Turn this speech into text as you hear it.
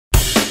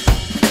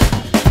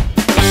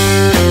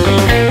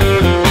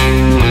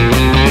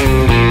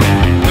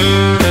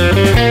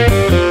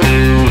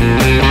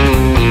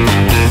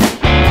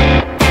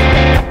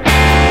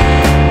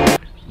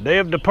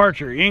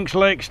departure, Inks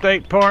Lake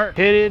State Park,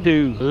 headed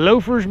to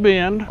Lofers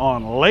Bend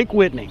on Lake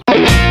Whitney.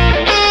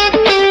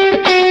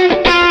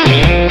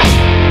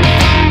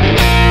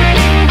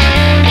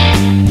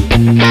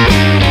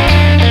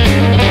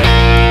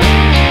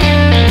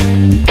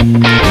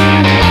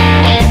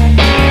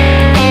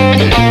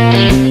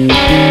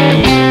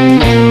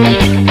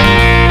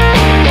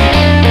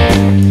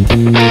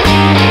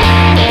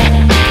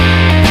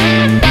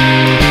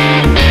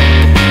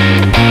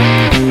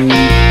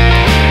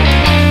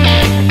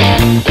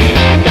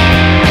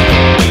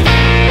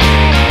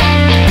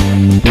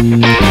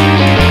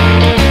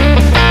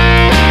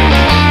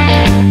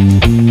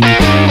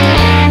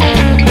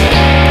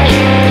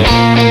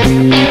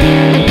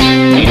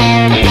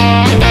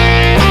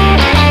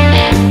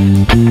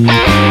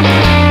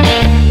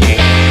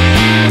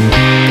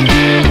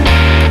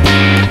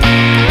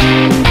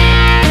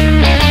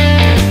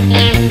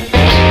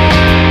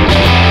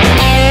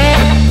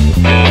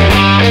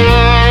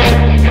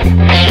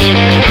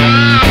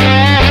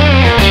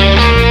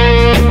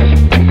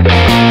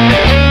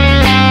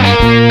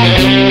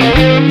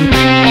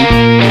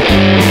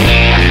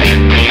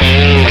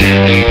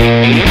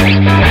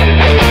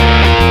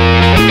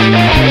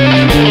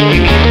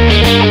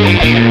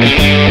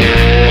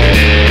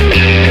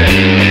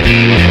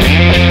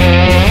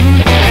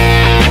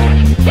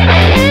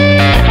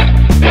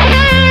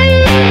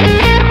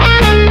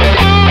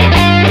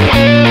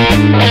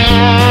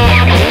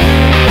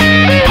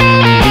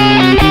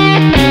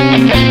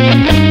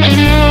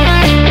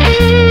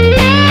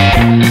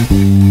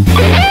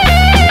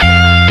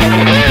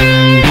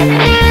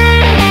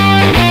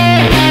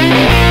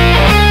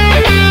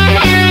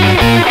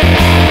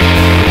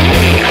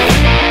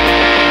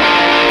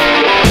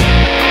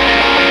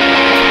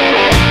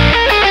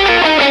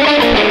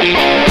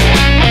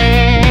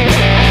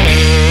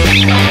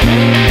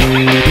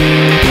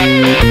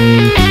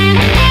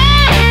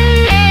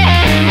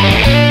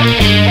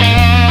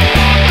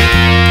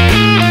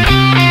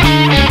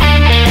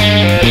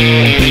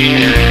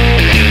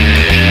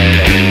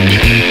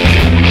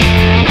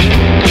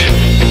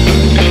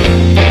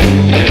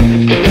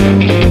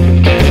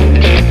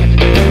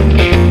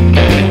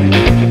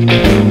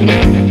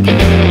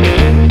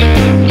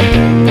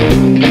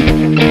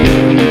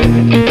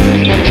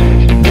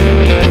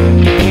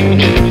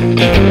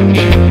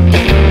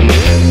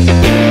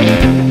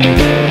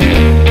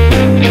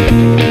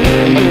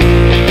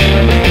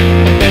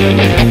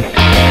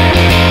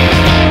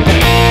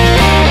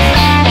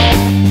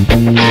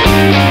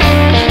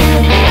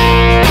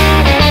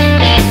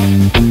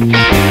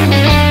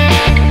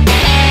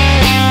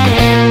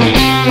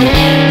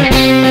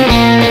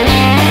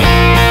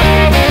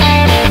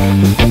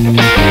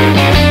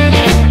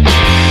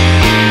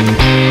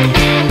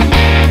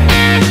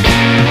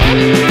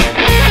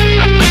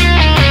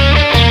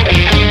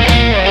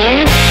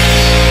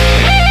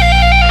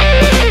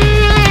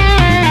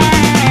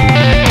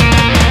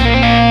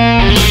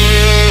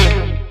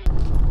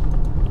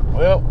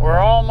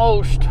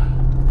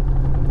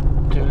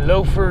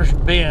 Lofers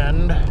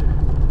Bend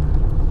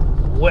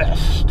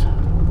West.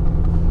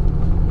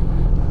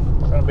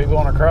 We're going to be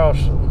going across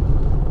the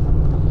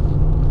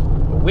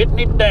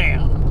Whitney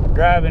Dam. The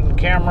driving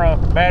camera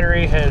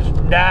battery has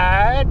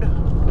died,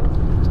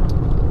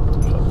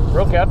 so I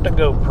broke out the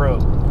GoPro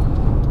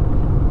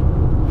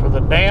for the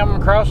dam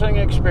crossing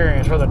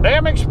experience, for the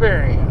dam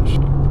experience.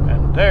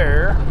 And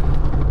there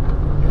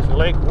is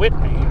Lake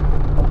Whitney.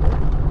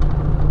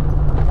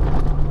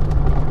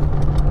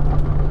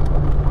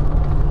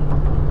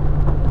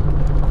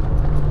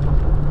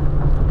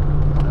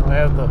 We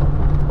have the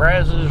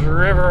Brazos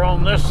River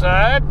on this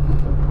side.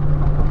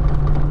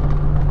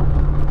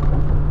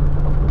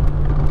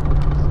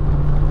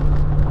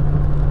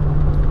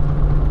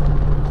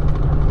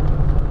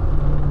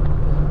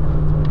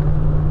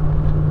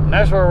 And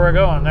that's where we're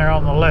going, there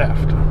on the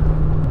left.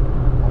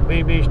 Well,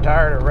 BB's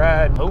tired of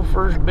riding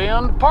Lofers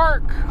Bend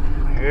Park.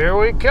 Here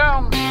we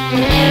come.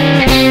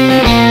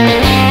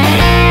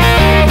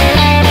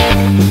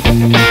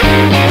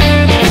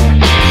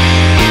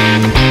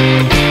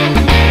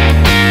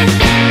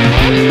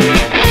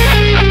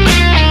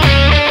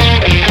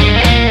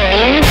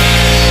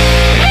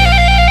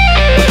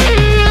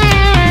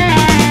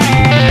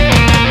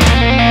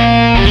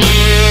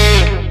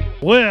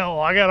 Well,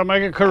 I gotta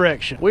make a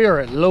correction. We are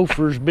at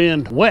Lofers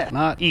Bend West,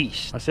 not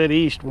east. I said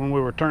east when we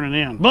were turning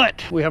in.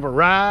 But we have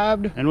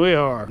arrived and we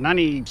are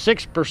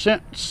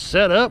 96%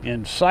 set up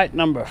in site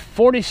number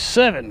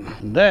 47.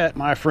 And that,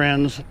 my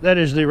friends, that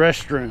is the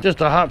restroom. Just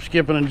a hop,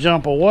 skip, and a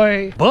jump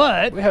away.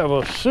 But we have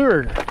a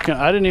sewer.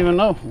 I didn't even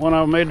know when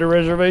I made the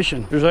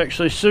reservation. There's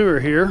actually sewer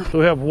here. So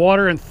we have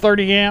water and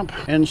 30 amp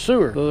and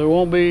sewer. So there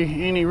won't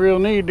be any real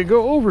need to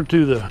go over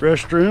to the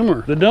restroom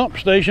or the dump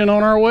station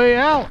on our way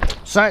out.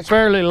 Site's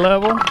fairly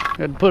level.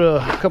 Had to put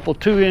a couple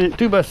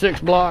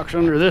 2x6 blocks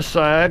under this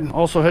side.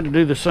 Also had to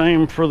do the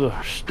same for the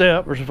step.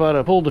 Of course, if I'd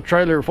have pulled the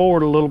trailer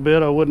forward a little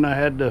bit, I wouldn't have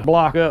had to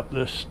block up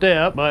the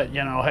step. But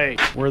you know, hey,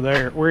 we're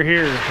there, we're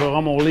here, so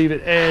I'm gonna leave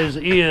it as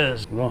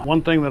is. Well,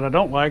 one thing that I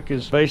don't like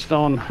is based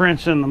on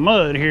prints in the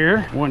mud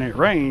here, when it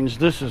rains,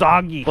 this is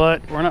soggy.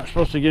 But we're not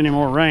supposed to get any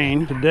more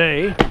rain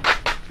today.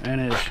 And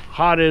as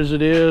hot as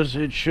it is,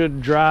 it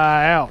should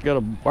dry out. Got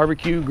a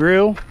barbecue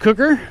grill,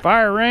 cooker,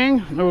 fire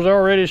ring. There was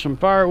already some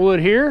firewood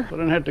here, so I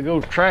didn't have to go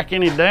track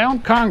any down.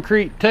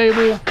 Concrete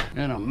table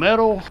and a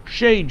metal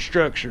shade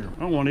structure.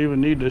 I won't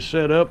even need to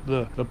set up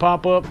the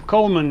pop-up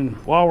Coleman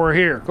while we're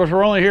here. Of course,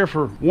 we're only here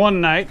for one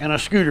night and a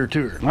scooter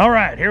tour. All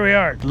right, here we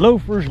are,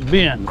 Lofers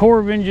Bend, Corps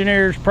of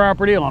Engineers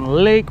property on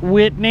Lake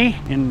Whitney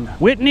in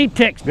Whitney,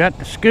 Texas. Got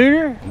the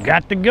scooter,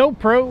 got the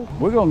GoPro.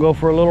 We're gonna go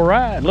for a little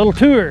ride, a little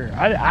tour.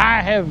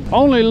 I have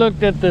only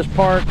looked at this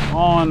park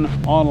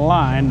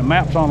online, the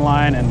maps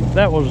online, and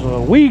that was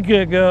a week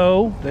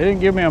ago. They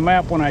didn't give me a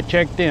map when I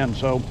checked in,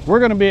 so we're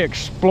going to be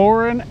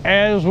exploring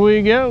as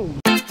we go.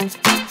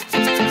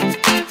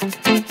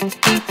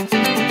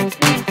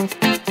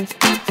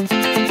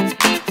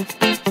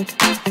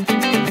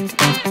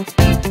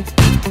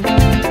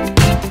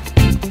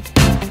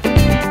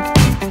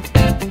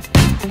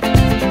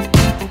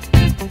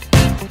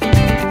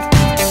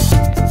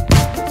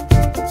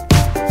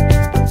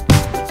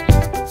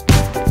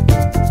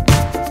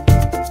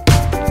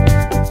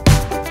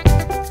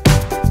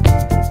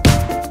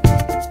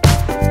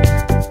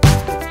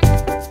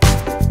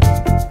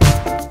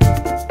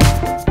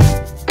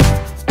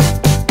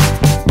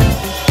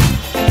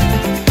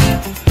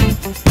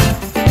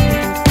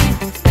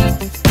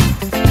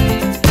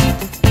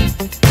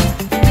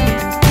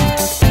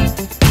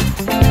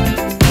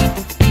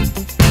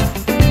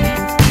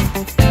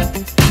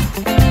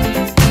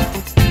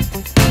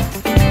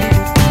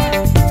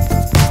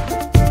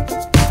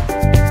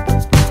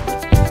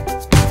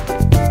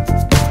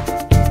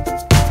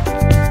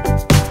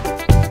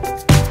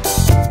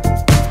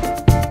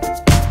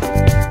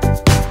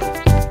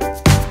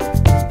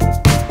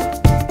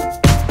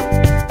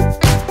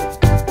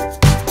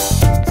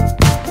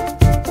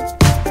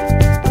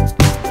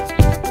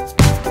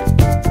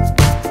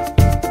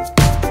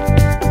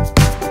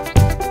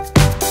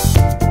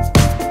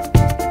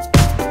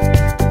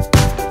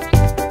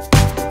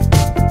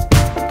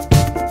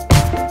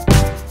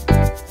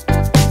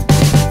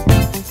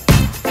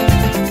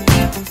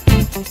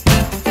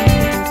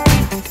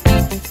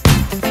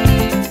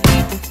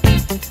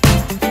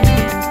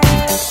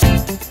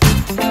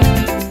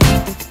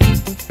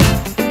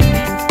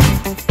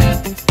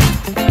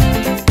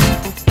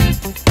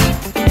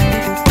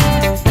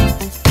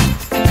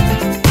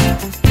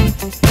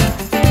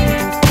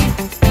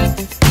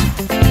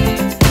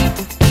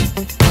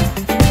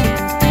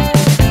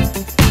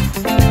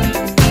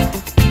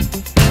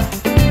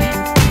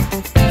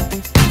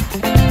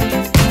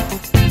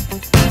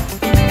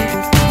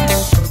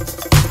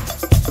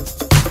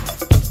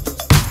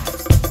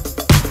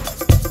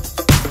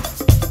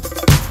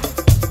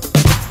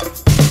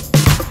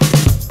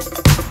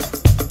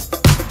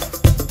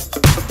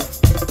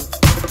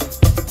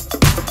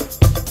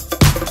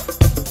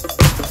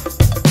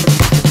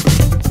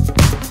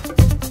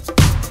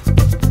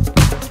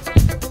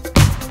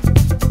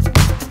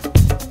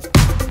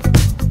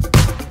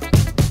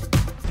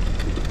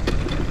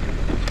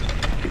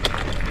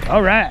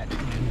 All right,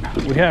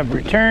 we have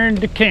returned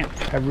to camp.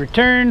 I've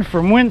returned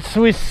from whence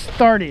we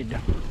started.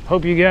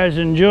 Hope you guys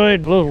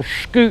enjoyed a little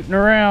scooting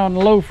around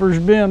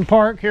Lofers Bend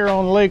Park here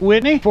on Lake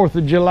Whitney. 4th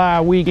of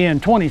July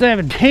weekend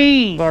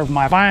 2017. Start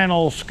my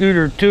final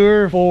scooter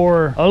tour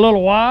for a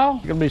little while.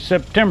 It'll be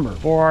September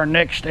for our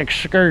next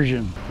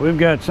excursion. We've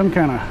got some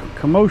kind of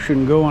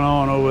commotion going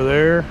on over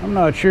there. I'm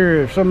not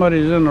sure if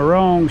somebody's in the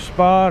wrong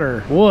spot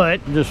or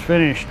what. Just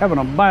finished having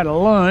a bite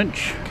of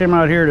lunch. Came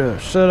out here to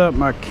set up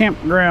my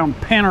campground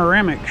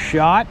panoramic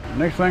shot.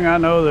 Next thing I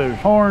know, there's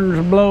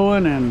horns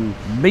blowing and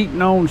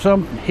beating on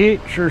some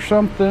hitch or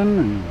something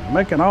and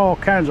making all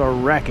kinds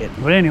of racket.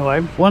 But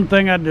anyway, one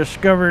thing I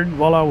discovered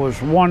while I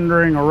was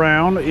wandering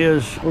around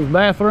is those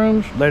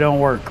bathrooms, they don't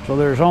work. So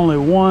there's only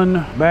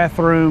one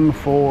bathroom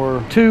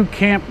for 2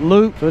 camp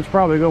loops. So it's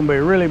probably going to be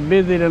really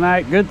busy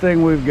tonight. Good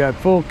thing we've got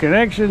full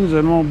connections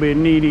and won't be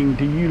needing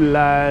to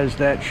utilize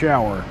that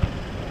shower.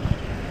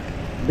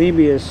 BB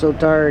is so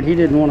tired he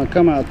didn't want to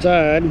come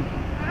outside,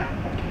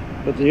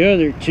 but the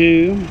other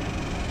 2,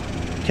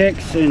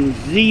 Tex and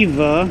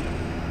Ziva,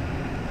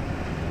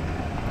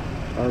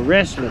 are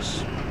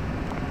restless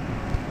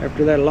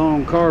after that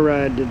long car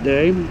ride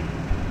today.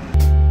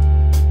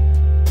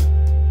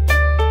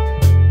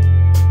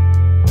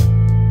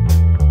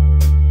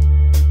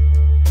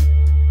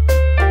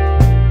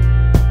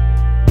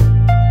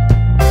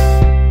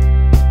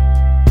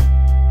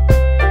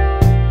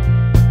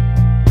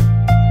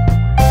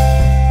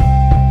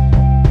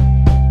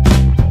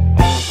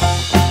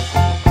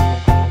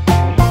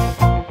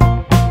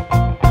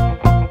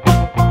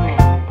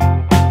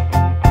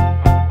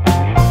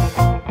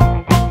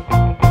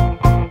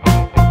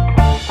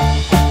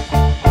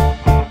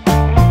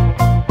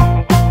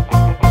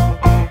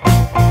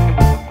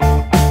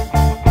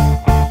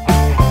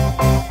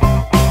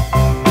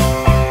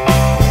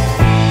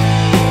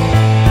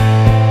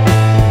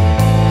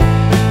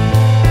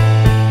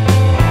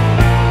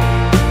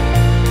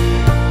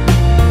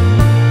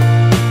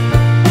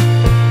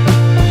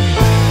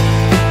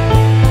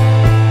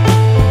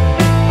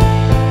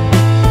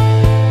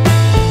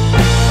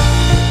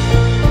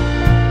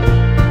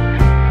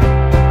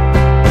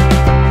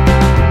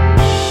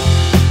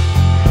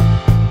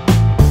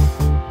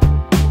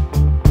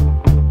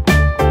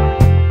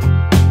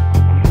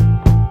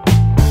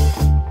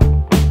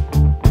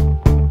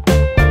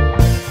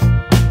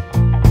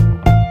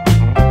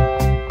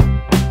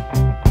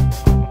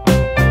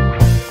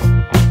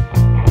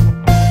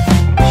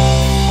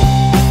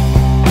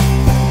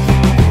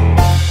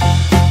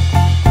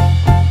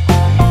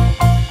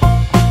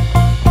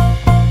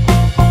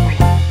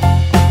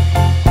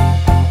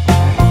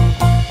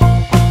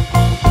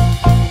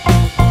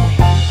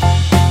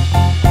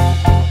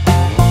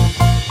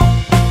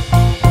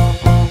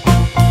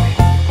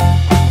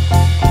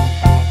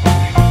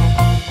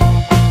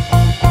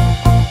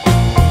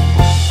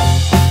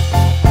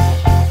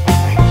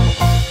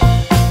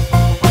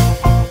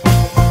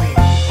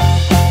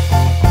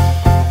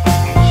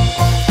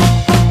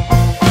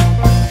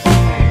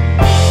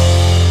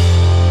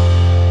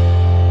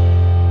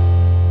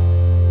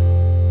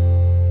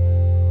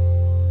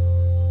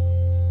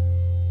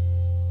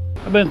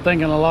 I've been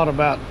thinking a lot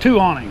about two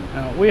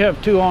awnings. We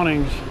have two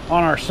awnings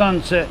on our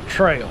Sunset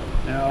Trail.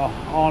 Now,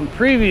 on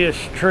previous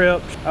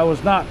trips, I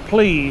was not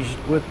pleased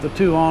with the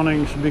two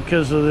awnings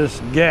because of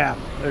this gap.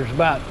 There's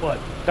about, what,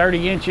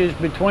 30 inches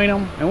between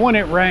them. And when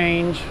it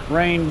rains,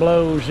 rain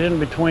blows in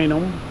between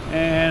them.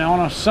 And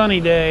on a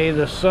sunny day,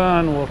 the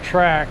sun will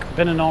track,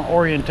 depending on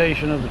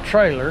orientation of the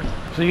trailer.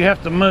 So you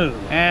have to move.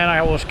 And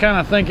I was kind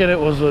of thinking it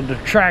was a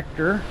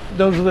detractor.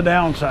 Those are the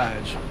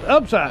downsides.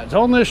 Upsides,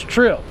 on this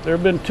trip, there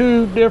have been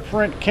two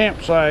different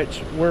campsites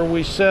where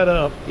we set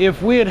up.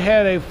 If we had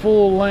had a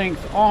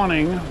full-length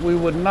awning, we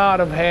would not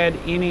have had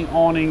any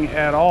awning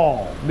at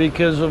all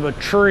because of a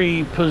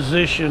tree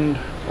positioned,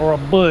 or a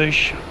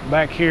bush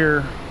back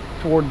here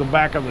toward the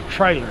back of the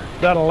trailer.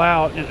 That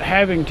allowed,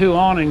 having two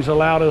awnings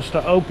allowed us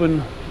to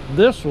open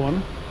this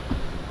one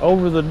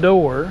over the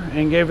door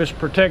and gave us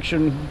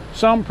protection,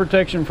 some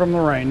protection from the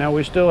rain. Now,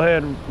 we still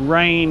had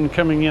rain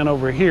coming in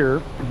over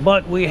here,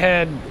 but we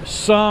had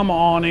some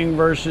awning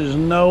versus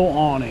no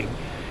awning.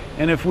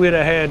 And if we'd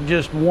have had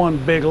just one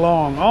big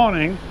long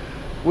awning,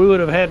 we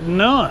would have had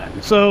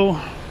none. So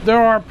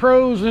there are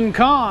pros and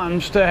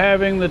cons to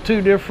having the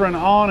two different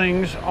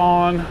awnings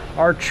on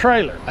our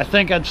trailer. I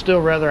think I'd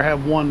still rather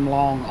have one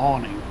long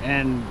awning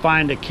and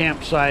find a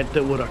campsite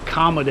that would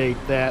accommodate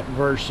that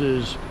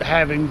versus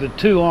having the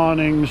two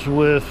awnings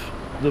with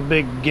the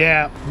big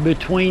gap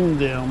between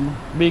them.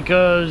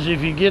 Because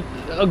if you get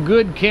a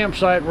good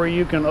campsite where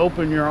you can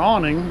open your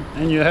awning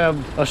and you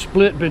have a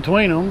split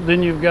between them,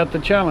 then you've got the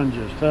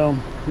challenges. So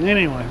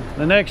anyway,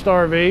 the next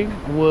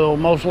RV will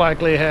most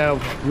likely have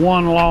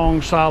one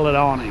long solid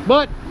awning.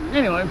 But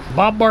anyway,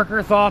 Bob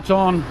Barker thoughts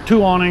on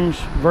two awnings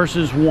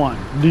versus one.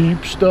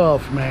 Deep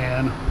stuff,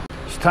 man.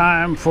 It's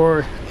time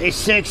for a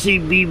sexy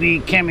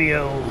BB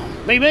cameo.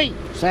 BB,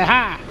 say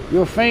hi.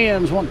 Your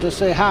fans want to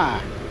say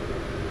hi.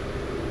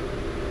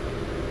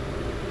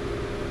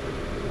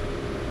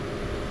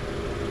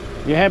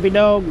 You happy,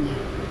 dog?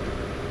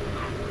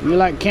 You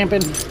like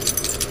camping?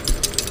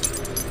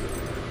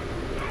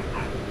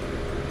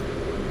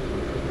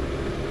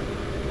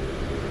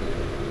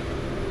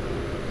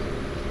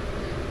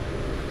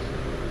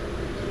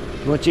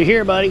 What you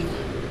hear, buddy?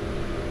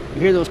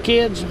 You hear those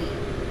kids?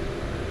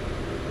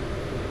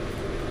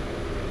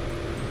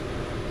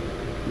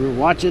 We're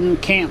watching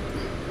camp,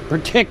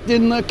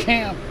 protecting the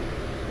camp.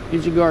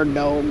 He's a guard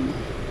dog.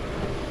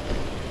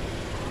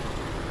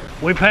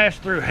 We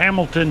passed through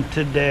Hamilton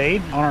today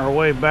on our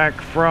way back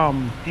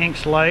from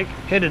Inks Lake,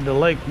 headed to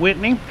Lake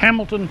Whitney,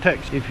 Hamilton,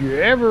 Texas. If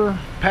you're ever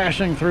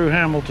passing through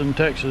Hamilton,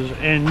 Texas,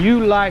 and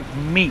you like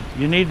meat,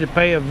 you need to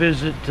pay a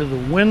visit to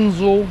the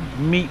Wenzel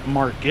Meat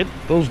Market.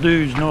 Those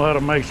dudes know how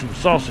to make some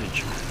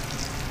sausage.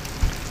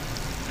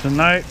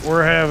 Tonight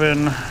we're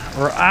having,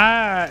 or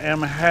I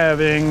am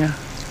having,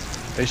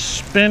 a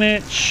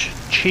spinach,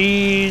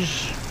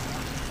 cheese,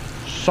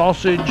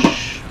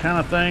 sausage kind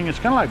of thing. It's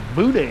kind of like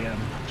boudin.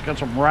 It's got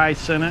some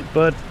rice in it,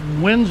 but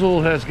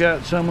Wenzel has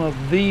got some of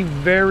the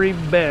very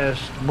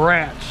best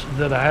brats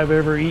that I have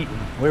ever eaten.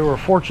 I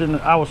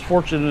was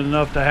fortunate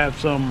enough to have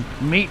some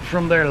meat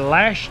from there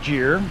last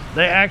year.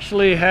 They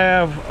actually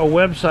have a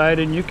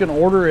website and you can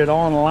order it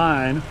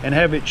online and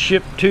have it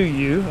shipped to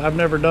you. I've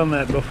never done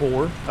that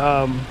before,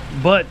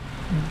 but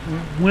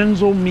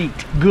Wenzel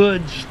meat,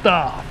 good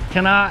stuff.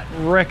 Cannot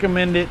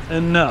recommend it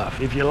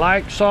enough. If you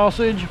like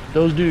sausage,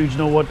 those dudes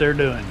know what they're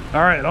doing.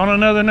 All right, on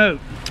another note,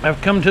 I've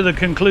come to the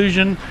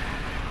conclusion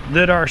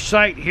that our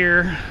site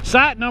here,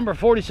 site number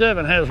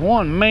 47, has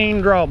one main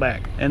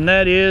drawback, and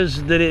that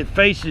is that it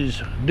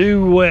faces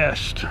due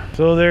west.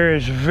 So there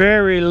is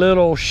very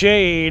little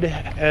shade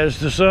as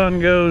the sun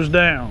goes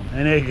down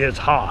and it gets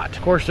hot.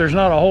 Of course, there's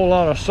not a whole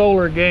lot of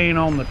solar gain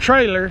on the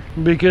trailer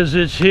because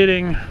it's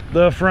hitting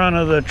the front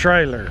of the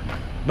trailer.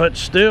 But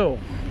still,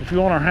 if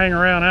you want to hang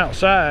around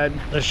outside,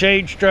 the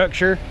shade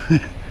structure,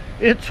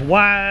 it's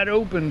wide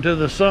open to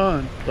the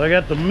sun. So I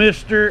got the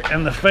mister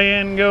and the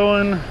fan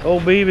going.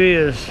 Old BB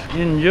is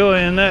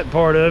enjoying that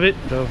part of it.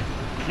 So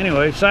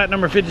anyway, site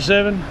number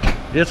 57,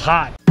 it's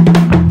hot.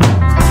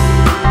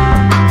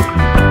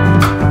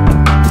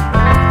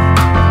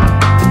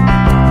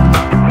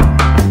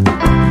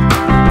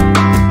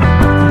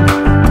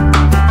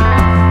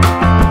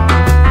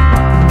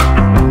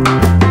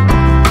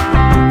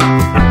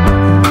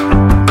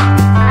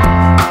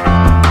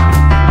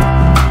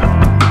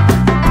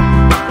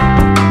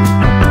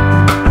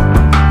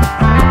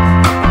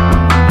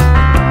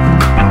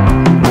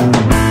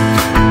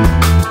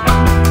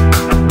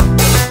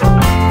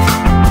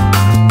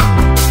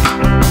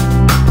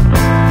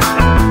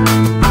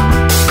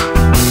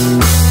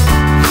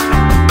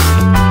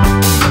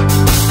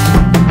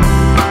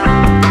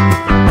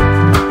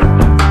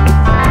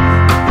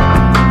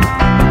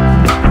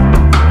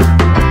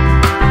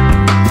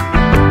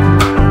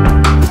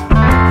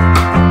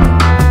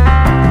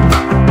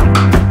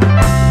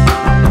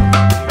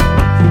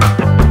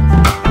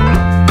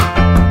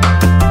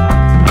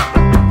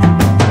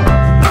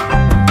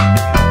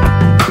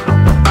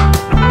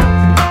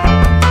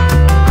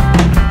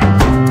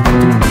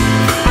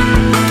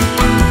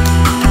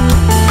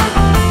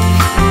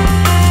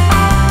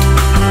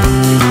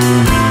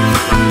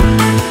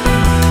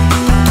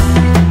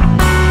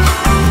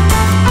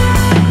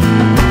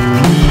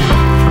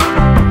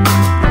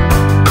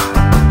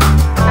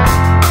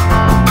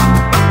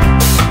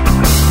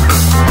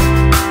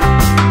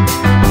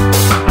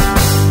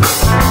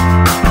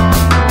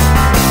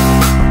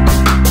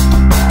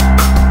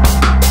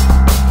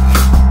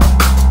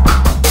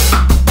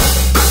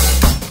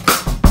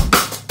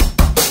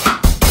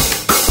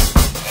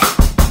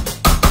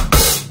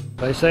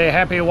 They say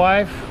happy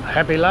wife,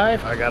 happy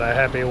life. I got a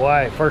happy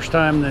wife. First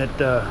time that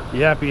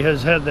Yappy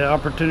has had the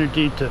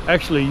opportunity to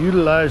actually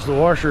utilize the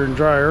washer and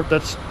dryer.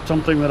 That's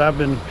something that I've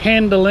been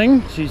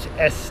handling. She's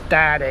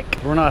ecstatic.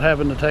 We're not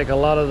having to take a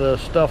lot of the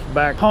stuff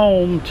back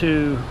home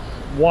to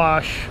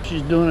wash.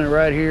 She's doing it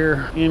right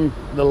here in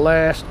the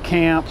last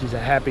camp. She's a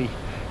happy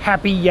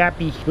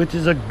Yappy, which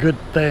is a good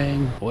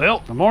thing.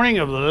 Well, the morning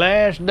of the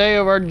last day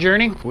of our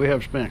journey, we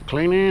have spent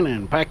cleaning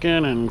and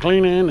packing and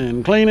cleaning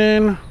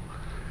and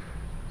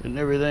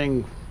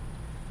everything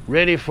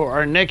ready for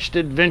our next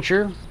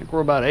adventure. I think we're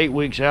about 8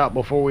 weeks out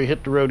before we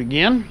hit the road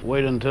again.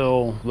 Wait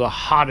until the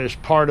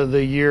hottest part of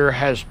the year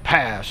has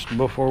passed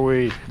before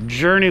we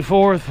journey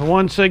forth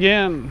once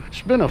again.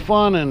 It's been a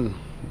fun and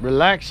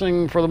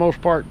relaxing, for the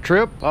most part,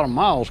 trip. A lot of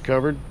miles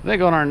covered. I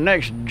think on our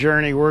next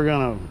journey we're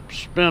gonna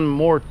spend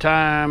more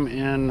time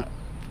in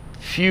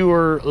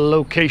fewer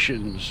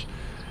locations,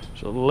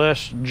 so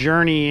less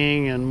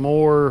journeying and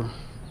more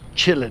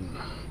chilling.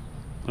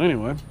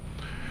 Anyway,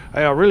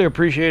 hey, I really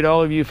appreciate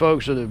all of you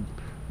folks that have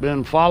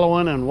been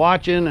following and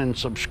watching and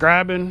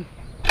subscribing.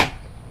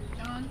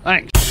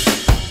 Thanks.